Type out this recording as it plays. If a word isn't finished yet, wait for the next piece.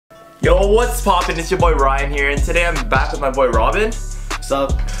Yo, what's poppin'? It's your boy Ryan here, and today I'm back with my boy Robin. What's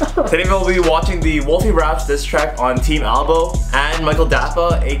up? Today we'll be watching the WolfieRaps diss track on Team Alboe and Michael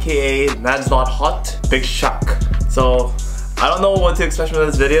Dappa, aka Man's Not Hot, Big Shaq. So, I don't know what to expect from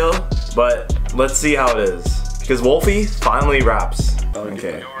this video, but let's see how it is. Because Wolfie finally raps.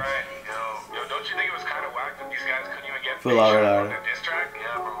 Okay. Yo, Ryan, yo, don't you think it was kind of whack that these guys couldn't even get Full hour. on their diss track?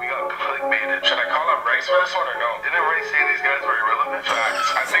 Yeah, bro, we got clickbaited. Should I call up Rice for this one or no? Didn't Rice say these guys were irrelevant? Facts.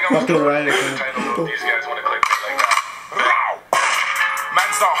 I think I'm Fucking right. the title of these guys want to clickbait like that.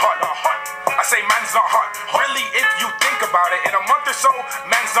 Man's not hot. I say man's not hot. Really, if you think about it, in a month or so,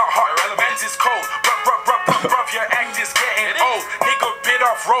 man's not hot. Man's is cold. Bruv, your act is getting old. Nigga bit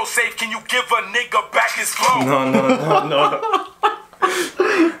off roll safe. Can you give a nigga back his flow? No.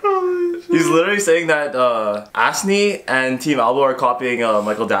 He's literally saying that Asni and Team Alboe are copying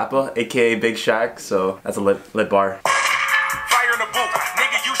Michael Dappa, aka Big Shaq, so that's a lit bar. Fire in the booth.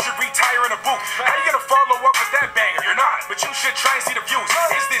 Nigga, you should retire in the booth. How you gonna follow up with that banger? You're not, but you should try and see the views.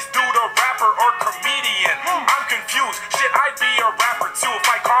 Is this dude a rapper or comedian? I'm confused. Shit, I'd be a rapper too if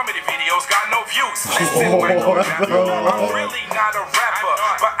my comedy videos got no views. Listen, Michael Dappa, I'm really not a rapper,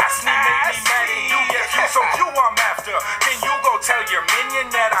 but Asni made me mad and you get views, so you I'm after. Can you go tell your minion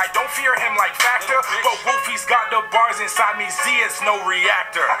that I don't fear him like Factor? But Wolfie's got the bars inside me, Z is no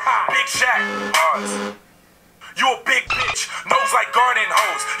reactor. Big Shaq, bars. You a big bitch, nose like garden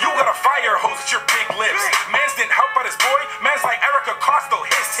hose. You got a fire hose at your big lips. Mans didn't help out his boy. Man's like Erica Costo,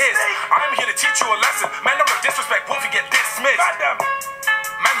 his. I'm here to teach you a lesson. Man, don't disrespect Wolfie, get dismissed.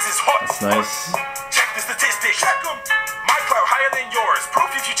 Man's is hot. Nice. Check the statistics. Check 'em. My clout higher than yours.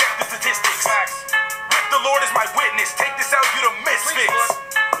 Proof if you check the statistics. With the Lord as my witness. Take this out, you the misfits.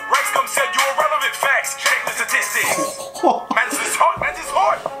 Ricegum said you irrelevant facts. Check the statistics. Man's is hot.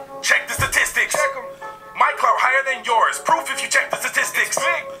 Check the statistics. Check 'em. My clout higher than yours. Proof if you check the statistics.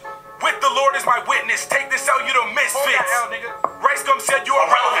 With the Lord as my witness. Take this out, you the misfits. Ricegum said you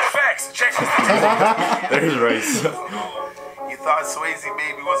irrelevant facts. Check the statistics. There's Rice. You thought Swayze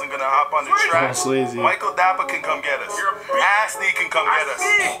baby wasn't gonna hop on the track? Swayze. Michael Dappa can come get us. Asni can come get us.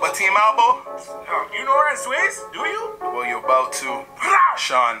 But Team Alboe? You know Ryan Swayze? Do you? Well, you're about to.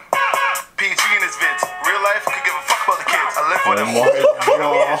 Sean. PG in his vids. Real life could give a fuck about the kids. I live with him. Get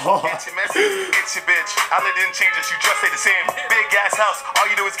your message, get your bitch. I didn't change it, you just stay the same. Big ass house, all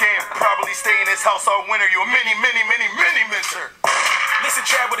you do is game. Probably stay in this house all winter. You a mini minter. Listen,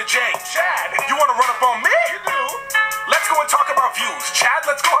 Chad with a J. Chad, you wanna run up on me? You do. Let's go and talk about views. Chad,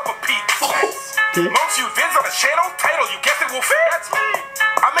 let's go have a peek. Most viewed vids on the channel. Title, you guessed it, Wolfie. That's me.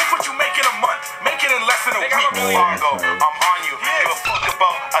 I make what you make in a month. Make it in less than a week. Fargo, I'm on you. Give a fuck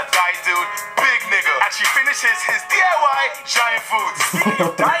about a die dude. Big nigga. Actually finishes his DIY giant foods. Speaking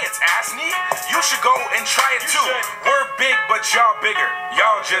of diets, Asni, you should go and try it too. We're big, but y'all bigger.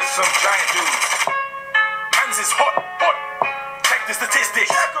 Y'all just some giant dudes. Man's is hot. Check the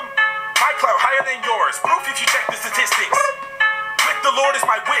statistics. My clout higher than yours. Proof if you check the statistics. With the Lord as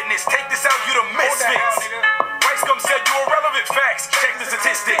my witness. Take this out, you the misfits. Ricegum said you irrelevant facts. Check the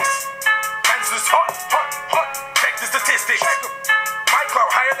statistics. Man's is hot. Check the statistics. My clout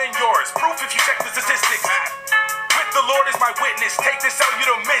higher than yours. Proof if you check the statistics. With the Lord as my witness. Take this out, you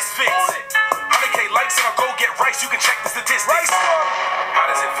the misfits. 100K likes and I'll go get Rice. You can check the statistics. How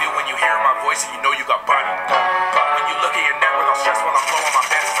does it feel when you hear my voice and you know you got body? When you look at your net without stress while I'm blowing my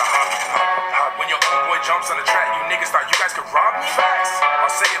bands, it's a hobby. When your old boy jumps on the track, you niggas thought you guys could rob me? Facts.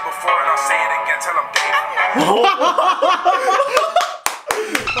 I'll say it before and I'll say it again. Tell them Dave.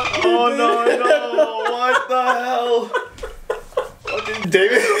 Oh no, what the hell? Fucking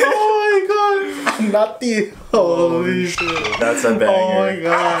David. Oh my god. Nutty. Holy shit. That's a banger. Oh my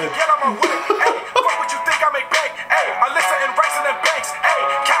god. Get on my way. Hey, fuck what you think I make bank. Hey, Alyssa and Rice and them banks. Hey,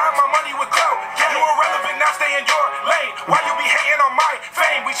 count my money with clout. You irrelevant, now stay in your lane. Why you be hating on my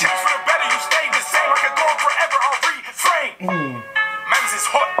fame? We change for the better, you stay the same. I could go on forever, I'll reframe. Man's is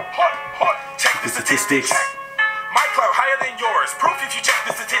hot. Check the statistics. My clout higher than yours. Proof if you check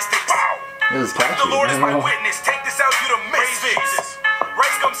the statistics. This is The catchy. Lord is my witness. Take this out, you the misfits.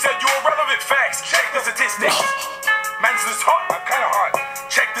 Ricegum said you irrelevant facts. Check the statistics. Man's is hot. I'm kinda hot.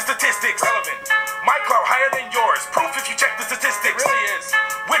 Check the statistics. Relevant. My clout higher than yours. Proof if you check the statistics. It really is.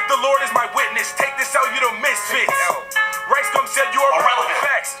 With the Lord as my witness. Take this out, you the misfits. Ricegum said you irrelevant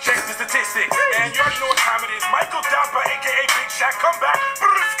facts. Check the statistics. Man, you already know what time it is. Michael Dappa, aka Big Shaq, come back. Y'all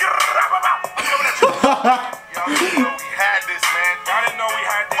didn't know we had this, man. Y'all didn't know we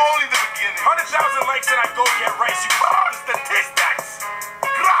had this. Only the beginning. 100,000 likes and I go get Rice. You the statistics.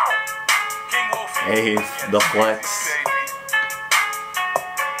 King Wolfie. Hey, the flex.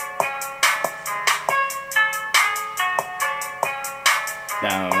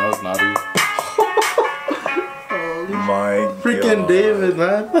 Down. That was naughty. My Freaking God. David,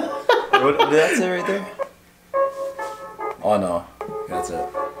 man. What did that say right there? Oh no, that's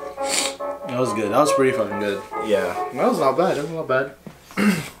it. That was good. That was pretty fucking good. Yeah. That was not bad. That was not bad.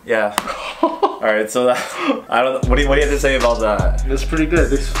 Yeah. Alright, so that, I don't know, what do you have to say about that? It's pretty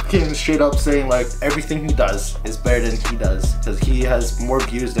good. This came straight up saying like everything he does is better than he does because he has more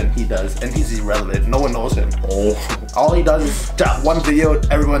views than he does and he's irrelevant. No one knows him. Oh. All he does is that one video,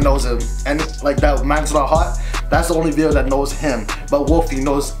 everyone knows him. And like that man's not hot, that's the only video that knows him. But Wolfie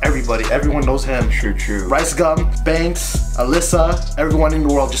knows everybody. Everyone knows him. True. Ricegum, Banks, Alyssa, everyone in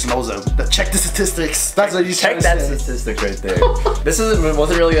the world just knows him. Check the statistics. That's what you Check that statistic right there. This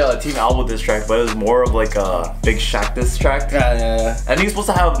wasn't really a Team Alboe diss track, but it was more of like a Big Shaq diss track. Yeah. And he was supposed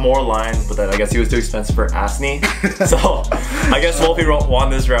to have more lines, but then I guess he was too expensive for Asney. So I guess Wolfie won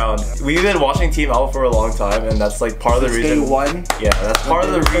this round. We've been watching Team Alboe for a long time, and that's like part of the reason. Day one. Yeah, that's part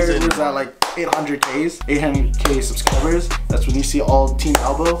of the reason. Was at like 800k subscribers. That's when you see all Team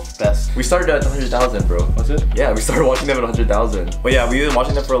Alboe. Best. We started at 100,000, bro. Was it? Yeah, we started watching them at 100,000. But yeah, we've been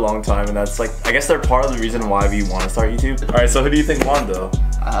watching them for a long time, and that's like, I guess they're part of the reason why we want to start YouTube. All right, so who do you think won though?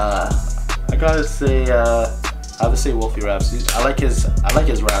 I gotta say, I have to say WolfieRaps. I like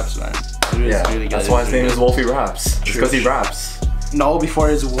his raps, man. Yeah, really good. that's why his name is WolfieRaps. It's because he raps. No, before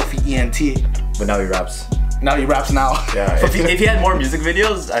it was Wolfie ENT. But now he raps. Now he raps now. Yeah, if he had more music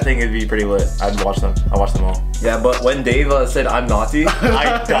videos, I think it'd be pretty lit. I'd watch them. I watch them all. Yeah, but when Dave said I'm naughty,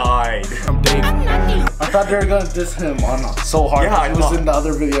 I died. I'm Dave. I thought they were gonna diss him on so hard. Yeah, he was in the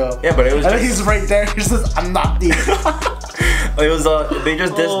other video. Yeah, but it was. And then he's right there. He says I'm naughty. It was they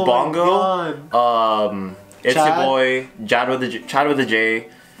just dissed Bongo. It's Chad? Your Boy, Chad with the J,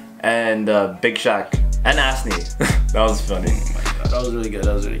 and Big Shaq and Asney. That was funny. Oh my God, that was really good.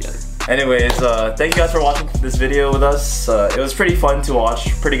 That was really good. Anyways, thank you guys for watching this video with us. It was pretty fun to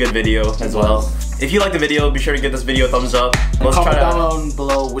watch. Pretty good video as well. If you liked the video, be sure to give this video a thumbs up. Let's comment try to down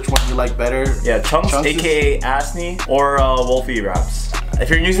below which one you like better. Yeah, Chunks aka Asney or WolfieRaps. If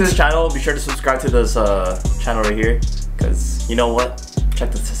you're new to this channel, be sure to subscribe to this channel right here. Cause you know what?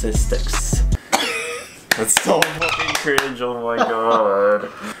 Check the statistics. That's so fucking cringe, oh my god.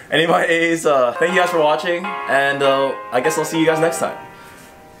 Anyways, thank you guys for watching, and I guess I'll see you guys next time.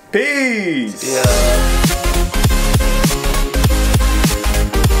 Peace! Yeah.